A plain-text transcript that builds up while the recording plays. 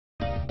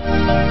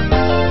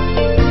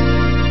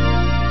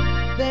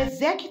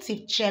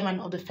Executive Chairman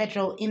of the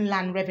Federal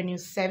Inland Revenue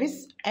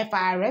Service,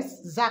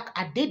 FIRS, Zach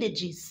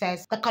Adedeji,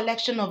 says the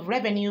collection of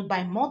revenue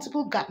by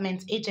multiple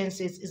government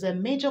agencies is a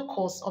major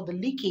cause of the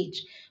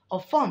leakage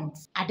of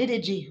funds.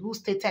 Adedeji, who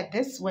stated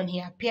this when he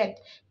appeared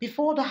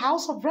before the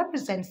House of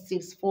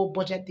Representatives for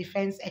Budget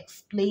Defense,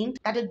 explained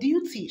that the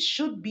duty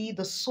should be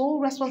the sole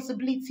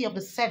responsibility of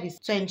the service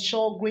to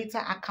ensure greater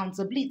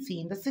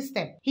accountability in the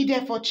system. He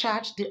therefore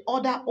charged the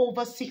other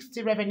over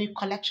 60 revenue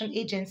collection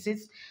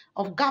agencies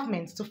of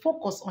government to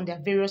focus on their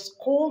various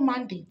core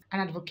mandates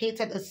and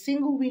advocated a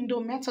single window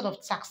method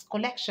of tax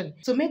collection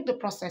to make the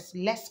process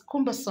less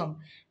cumbersome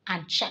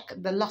and check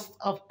the loss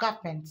of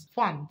government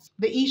funds.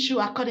 The issue,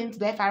 according to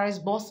the FIRS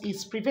boss,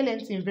 is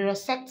prevalent in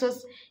various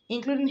sectors,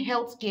 including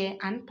healthcare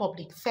and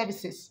public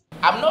services.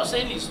 I'm not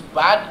saying it's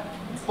bad,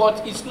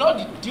 but it's not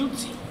the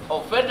duty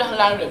of Federal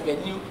Land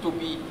Revenue to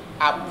be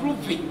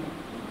approving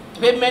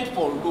payment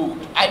for road.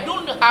 I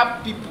don't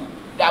have people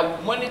that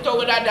will monitor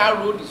whether that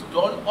road is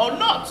done or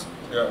not.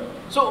 Yeah.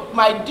 So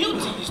my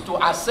duty is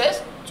to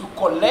assess, to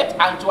collect,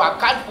 and to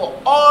account for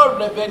all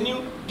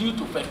revenue due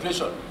to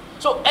Federation.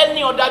 So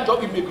any other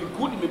job, it may be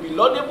good, it may be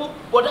laudable,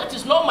 but that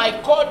is not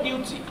my core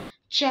duty.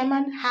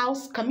 Chairman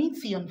House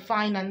Committee on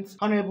Finance,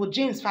 Honorable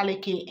James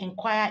Faleke,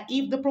 inquired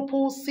if the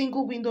proposed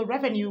single-window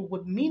revenue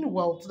would mean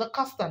well to the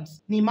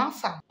Customs,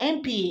 NIMASA,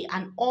 MPA,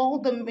 and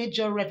all the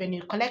major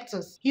revenue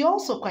collectors. He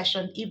also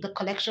questioned if the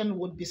collection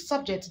would be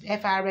subject to the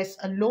FIRS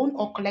alone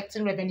or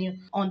collecting revenue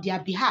on their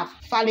behalf.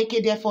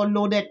 Faleke therefore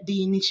lauded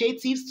the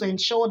initiatives to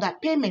ensure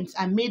that payments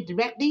are made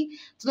directly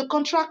to the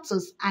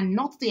contractors and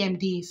not the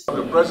MDs.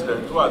 The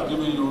President, who has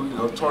given you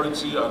the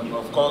authority and,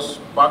 of course,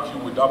 back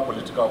you with that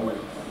political will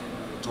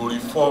to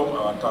reform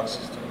our tax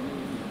system.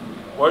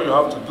 What you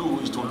have to do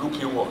is to look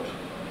inward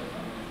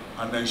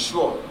and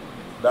ensure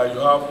that you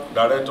have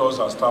directors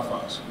and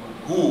staffers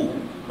who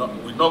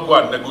will not go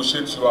and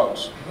negotiate you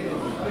out.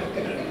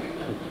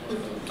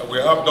 We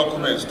have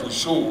documents to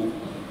show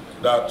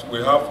that we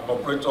have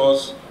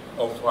operators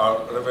of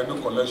our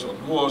revenue collection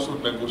who also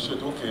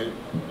negotiate, okay,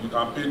 you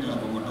can pay this,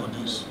 we will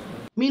do this.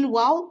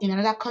 Meanwhile, in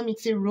another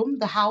committee room,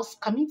 the House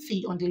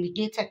Committee on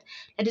Delegated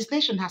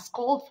Legislation has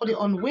called for the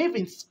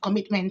unwavering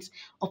commitment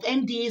of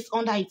MDAs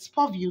under its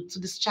purview to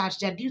discharge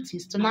their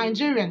duties to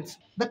Nigerians.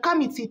 The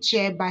committee,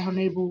 chaired by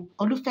Honorable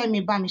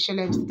Olufemi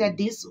Bamishele, stated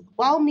this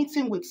while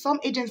meeting with some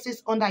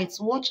agencies under its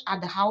watch at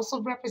the House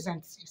of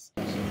Representatives.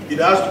 It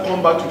has to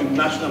come back to the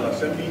National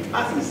Assembly. It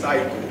has a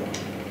cycle.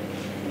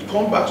 It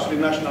comes back to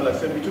the National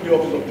Assembly, to the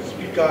Office of the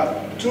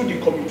Speaker, to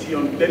the Committee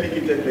on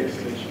Delegated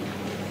Legislation,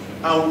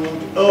 and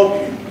would help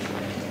you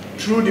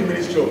through the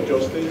Ministry of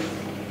Justice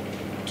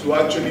to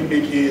actually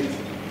make it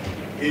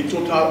a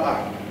total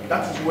act.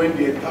 That is when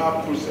the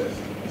entire process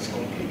is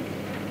complete.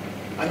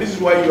 And this is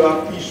why you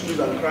have issues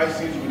and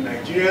crises with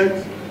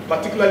Nigerians,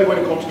 particularly when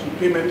it comes to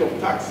payment of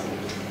taxes.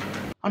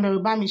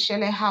 Honorable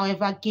Bamishele,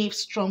 however, gave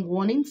strong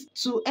warnings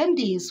to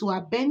MDs who are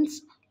bent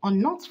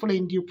on not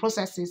following due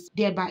processes,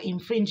 thereby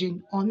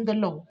infringing on the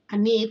law.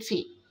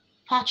 Aniete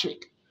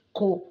Patrick,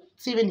 Co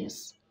TV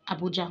News,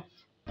 Abuja.